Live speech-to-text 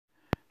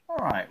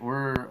Alright,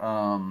 we're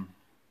got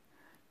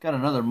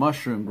another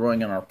mushroom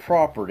growing on our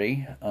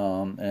property,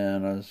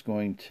 and I was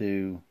going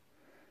to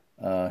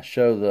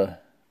show the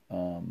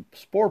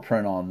spore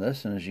print on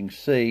this, and as you can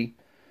see,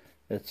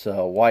 it's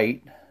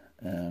white,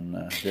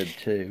 and did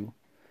too.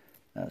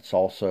 It's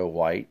also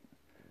white,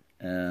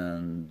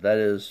 and that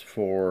is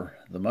for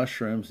the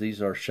mushrooms.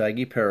 These are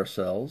Shaggy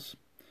parasols,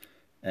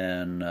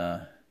 and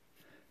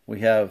we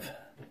have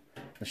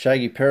the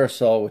Shaggy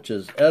parasol, which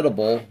is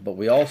edible, but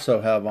we also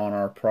have on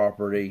our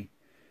property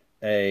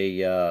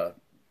a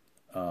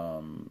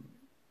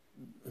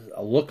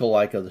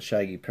look-alike of the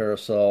Shaggy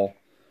parasol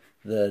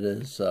that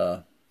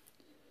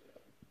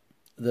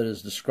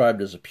is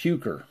described as a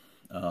puker,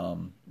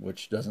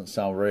 which doesn't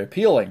sound very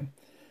appealing.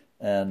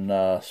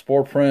 And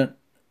spore print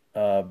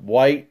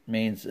white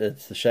means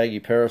it's the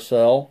Shaggy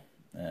parasol,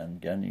 and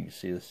again you can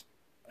see this.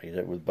 I did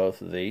it with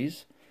both of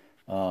these.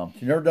 If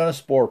you've never done a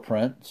spore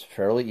print, it's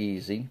fairly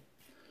easy.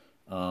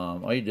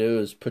 All you do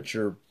is put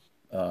your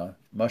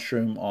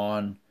mushroom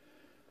on,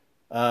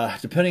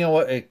 depending on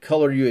what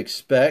color you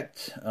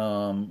expect.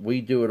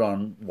 We do it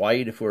on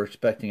white. If we're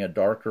expecting a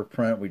darker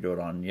print, we do it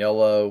on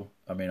yellow.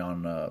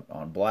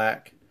 On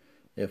black.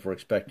 If we're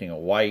expecting a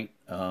white,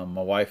 my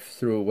wife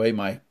threw away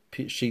my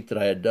sheet that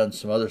I had done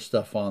some other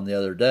stuff on the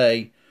other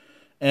day,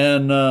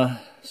 and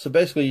so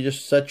basically you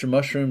just set your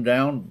mushroom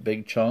down,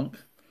 big chunk,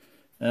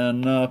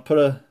 and put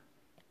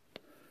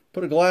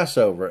a glass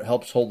over it.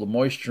 Helps hold the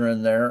moisture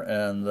in there,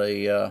 and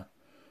the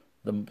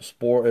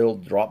spore, it'll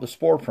drop the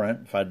spore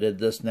print. If I did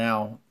this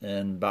now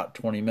in about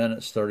 20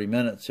 minutes, 30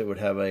 minutes, it would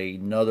have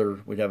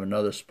we'd have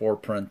another spore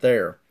print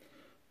there.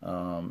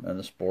 And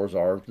the spores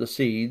are the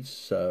seeds.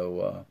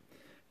 So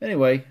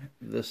anyway,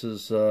 this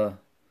is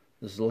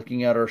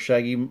looking at our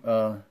Shaggy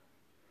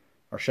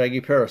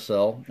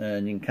parasol,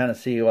 and you can kind of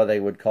see why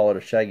they would call it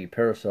a Shaggy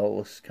parasol. It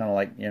looks kind of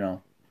like,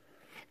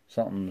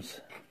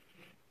 something's.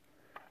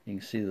 You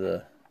can see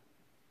the.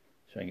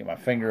 Should I get my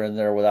finger in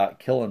there without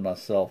killing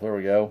myself? There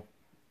we go.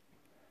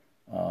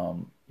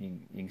 You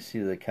can see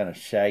the kind of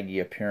shaggy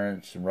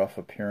appearance and rough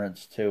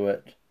appearance to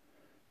it.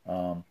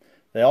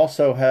 They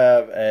also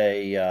have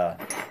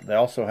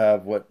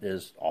what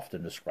is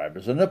often described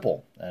as a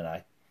nipple, and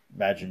I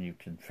imagine you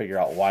can figure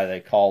out why they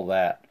call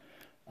that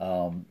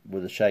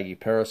with the Shaggy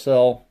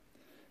parasol.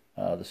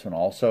 This one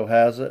also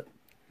has it.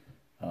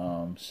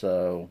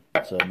 So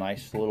it's a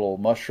nice little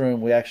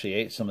mushroom. We actually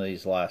ate some of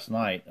these last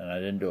night, and I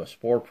didn't do a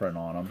spore print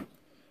on them.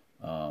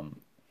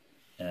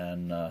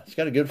 And it's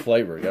got a good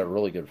flavor. It got a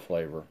really good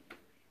flavor.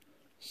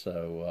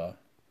 So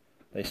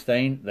they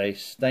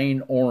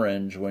stain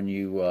orange when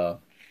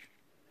you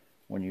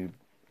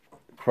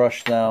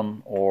crush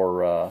them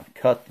or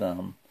cut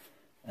them.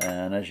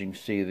 And as you can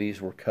see,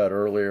 these were cut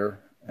earlier,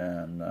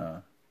 and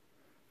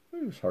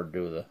it was hard to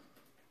do with the.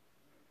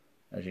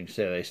 As you can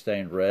see, they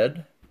stained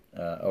red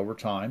over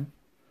time,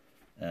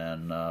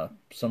 and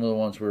some of the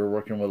ones we were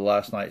working with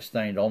last night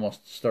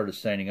started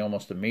staining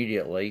almost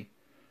immediately,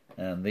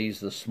 and these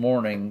this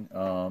morning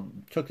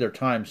took their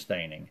time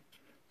staining.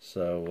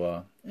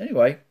 So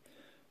anyway,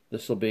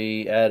 this will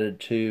be added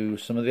to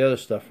some of the other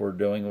stuff we're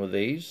doing with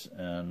these,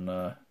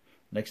 and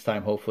next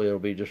time hopefully it'll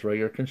be just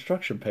regular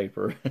construction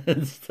paper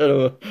instead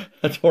of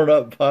a torn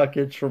up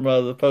package from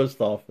the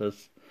post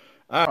office.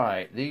 All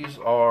right, these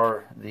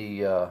are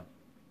the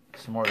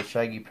some more of the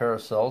Shaggy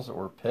parasols that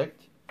were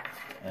picked,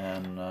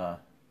 and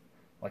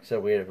like I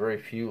said, we had very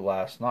few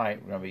last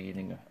night. We're going to be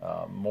eating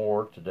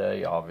more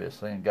today,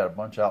 obviously, and got a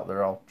bunch out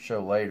there I'll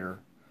show later.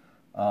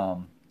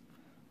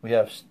 We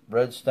have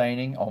red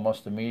staining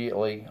almost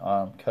immediately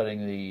on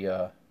cutting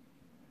the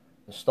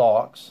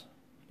stalks.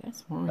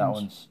 That's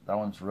orange. That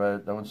one's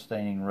red. That one's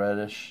staining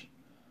reddish.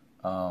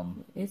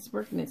 It's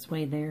working its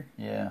way there.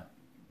 Yeah,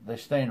 they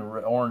stain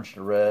orange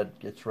to red.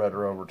 Gets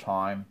redder over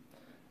time.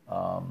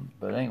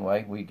 But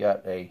anyway, we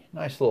got a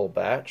nice little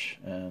batch,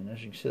 and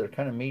as you can see, they're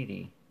kind of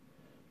meaty.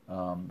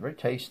 Very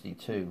tasty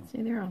too.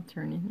 See, they're all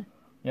turning.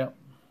 Yep.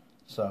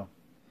 So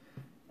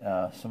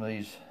some of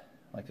these,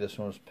 like this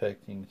one was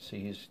picked. You can see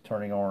he's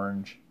turning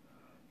orange,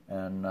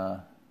 and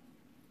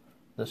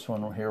this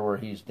one here where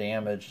he's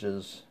damaged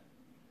is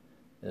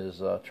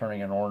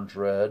turning an orange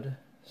red.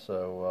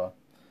 So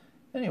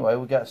anyway,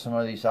 we got some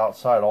of these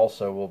outside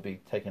also. We'll be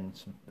taking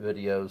some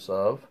videos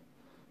of,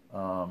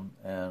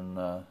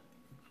 and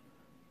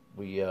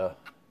we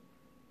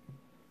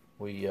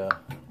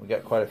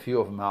got quite a few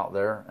of them out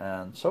there,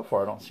 and so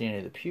far I don't see any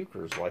of the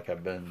pukers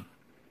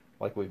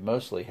like we've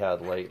mostly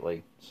had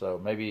lately.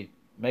 So maybe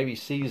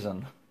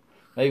seasonality.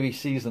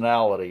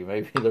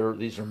 Maybe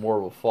these are more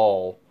of a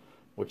fall,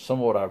 which some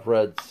of what I've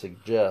read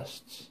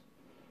suggests.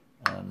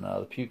 And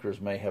the pukers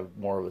may have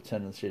more of a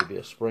tendency to be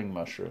a spring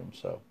mushroom.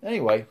 So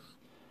anyway,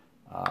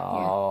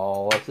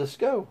 I'll let this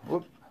go.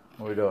 Whoop.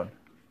 What are we doing?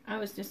 I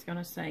was just going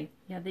to say,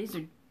 yeah, these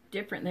are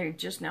different. They're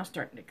just now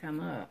starting to come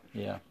up.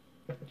 Yeah.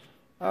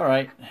 All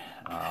right.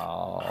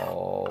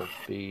 I'll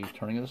be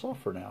turning this off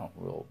for now.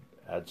 We'll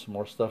add some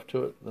more stuff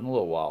to it in a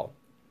little while.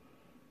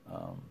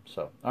 All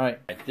right.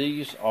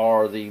 These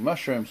are the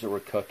mushrooms that we're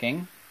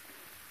cooking.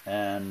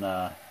 And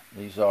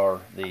these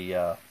are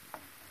the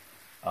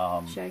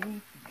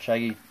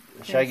Shaggy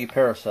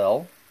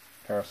parasol.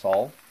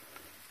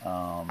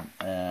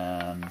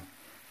 And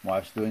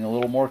wife's doing a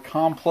little more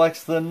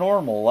complex than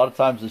normal. A lot of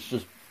times it's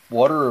just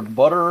water and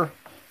butter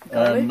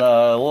and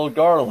a little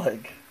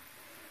garlic.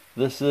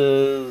 This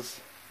is,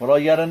 what all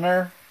you got in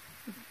there?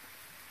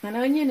 An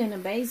onion and a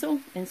basil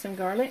and some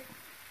garlic.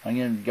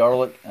 Onion,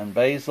 garlic, and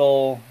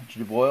basil. Did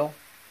you boil?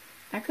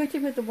 I cooked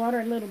it with the water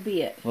a little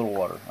bit. A little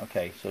water.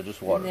 Okay, so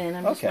just water. And then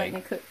I'm just letting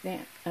it cook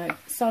that.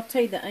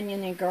 Saute the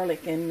onion and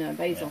garlic and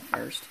basil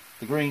first.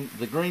 The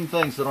green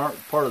things that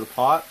aren't part of the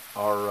pot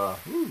are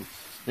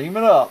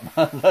steaming up.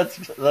 that's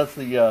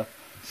the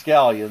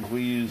scallions.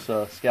 We use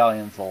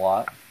scallions a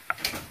lot.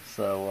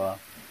 So,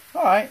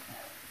 all right.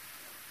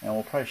 And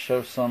we'll probably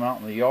show some out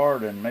in the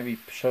yard and maybe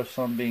show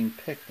some being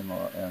picked in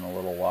a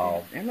little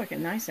while. They're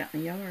looking nice out in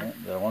the yard. Yeah,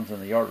 the ones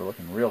in the yard are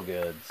looking real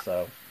good.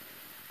 So,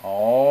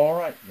 all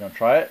right. You going to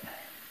try it?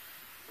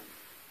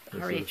 I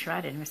already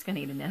tried it. I'm just going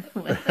to eat another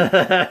one.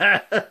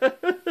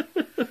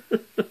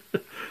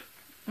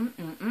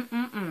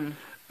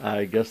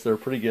 I guess they're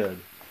pretty good.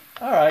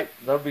 All right.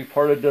 That'll be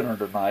part of dinner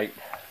tonight.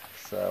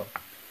 So,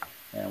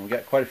 and we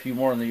got quite a few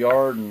more in the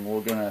yard, and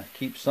we're going to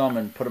keep some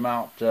and put them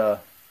out in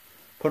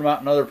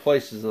other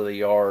places of the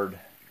yard,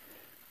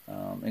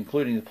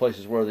 including the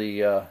places where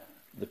the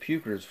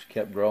pukers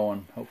kept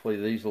growing. Hopefully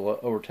these will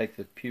overtake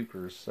the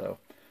pukers. So,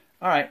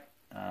 all right,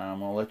 I'm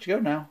going to let you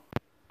go now.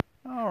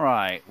 All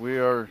right, we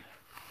are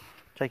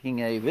taking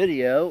a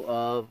video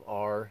of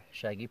our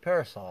Shaggy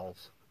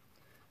parasols.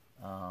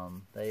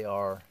 They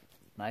are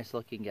nice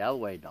looking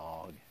Galloway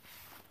dog.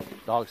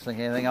 Dogs think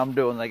anything I'm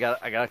doing, I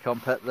gotta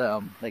come pet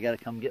them. They gotta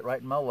come get right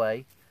in my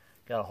way.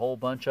 Got a whole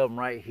bunch of them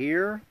right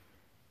here.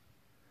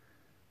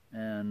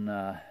 And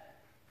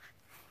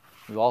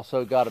we've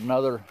also got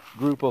another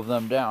group of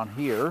them down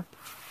here.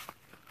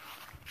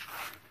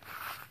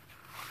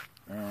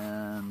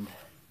 And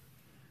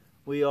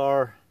we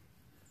are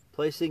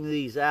placing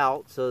these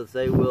out so that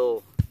they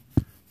will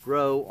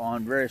grow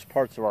on various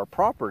parts of our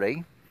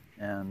property.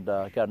 And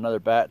got another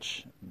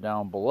batch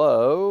down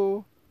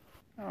below.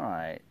 All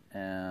right,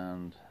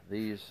 and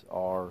these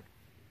are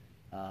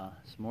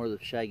some more of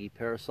the Shaggy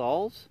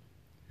parasols.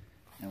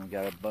 And we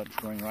got a bunch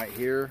growing right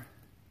here.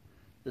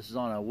 This is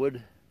on a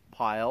wood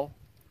pile,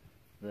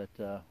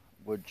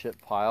 wood chip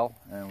pile,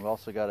 and we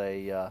also got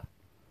a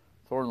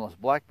thornless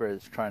blackberry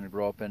that's trying to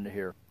grow up into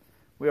here.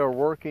 We are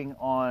working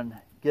on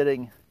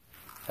getting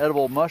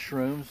edible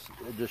mushrooms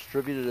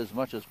distributed as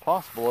much as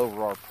possible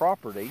over our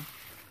property,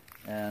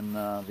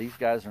 and these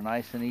guys are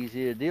nice and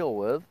easy to deal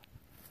with.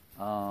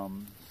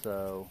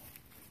 So,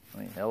 I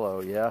mean,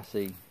 hello, yeah,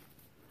 see,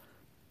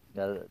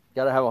 gotta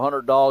have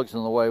 100 dogs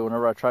in the way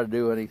whenever I try to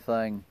do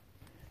anything.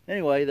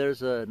 Anyway,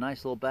 there's a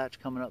nice little batch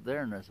coming up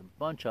there, and there's a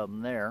bunch of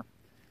them there.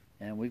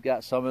 And we've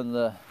got some on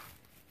the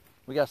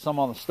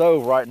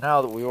stove right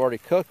now that we already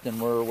cooked, and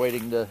we're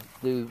waiting to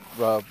do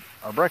our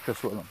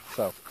breakfast with them.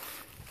 So,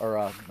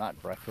 or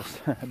not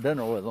breakfast,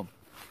 dinner with them.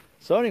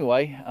 So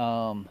anyway,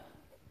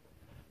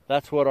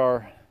 that's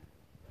where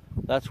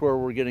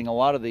we're getting a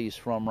lot of these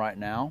from right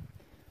now.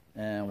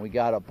 And we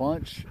got a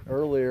bunch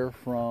earlier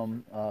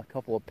from a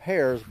couple of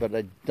pairs, but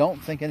I don't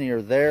think any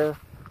are there.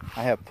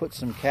 I have put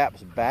some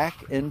caps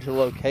back into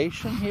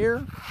location here,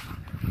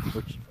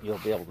 which you'll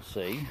be able to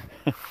see.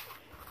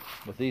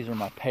 But these are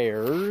my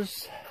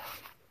pairs.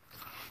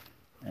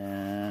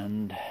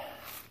 And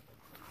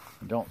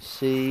I don't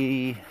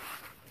see,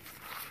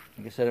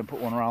 I guess I didn't put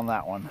one around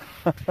that one.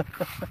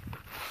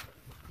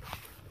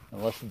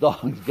 Unless the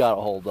dog's got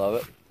a hold of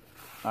it.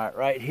 All right,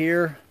 right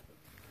here,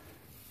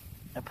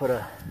 I put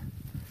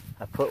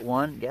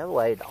one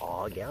Galloway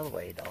dog.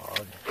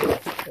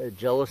 They're the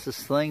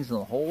jealousest things in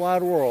the whole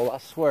wide world, I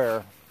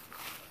swear.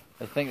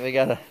 They think they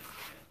gotta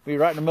be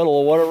right in the middle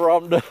of whatever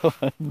I'm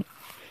doing.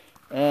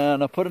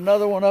 And I put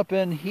another one up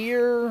in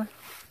here,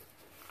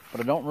 but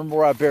I don't remember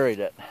where I buried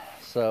it.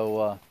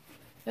 So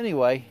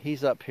anyway,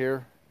 he's up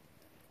here,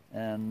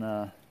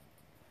 and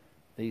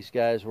these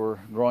guys were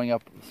growing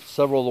up.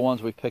 Several of the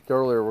ones we picked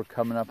earlier were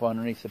coming up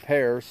underneath the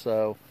pairs,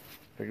 so I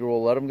figured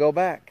we'll let them go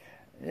back.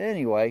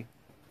 Anyway,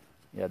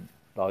 yeah,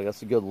 dog,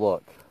 that's a good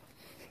look.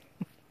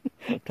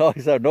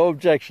 Dogs have no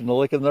objection to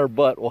licking their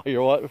butt while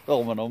you're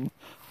filming them.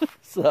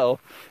 So,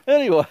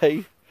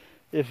 anyway,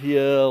 if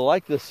you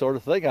like this sort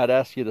of thing, I'd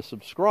ask you to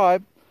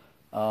subscribe.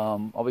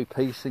 I'll be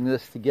piecing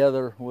this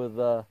together with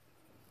some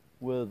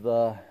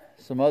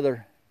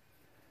other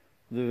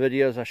the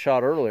videos I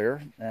shot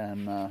earlier.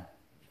 And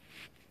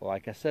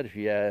like I said, if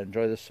you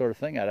enjoy this sort of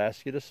thing, I'd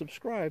ask you to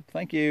subscribe.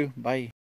 Thank you. Bye.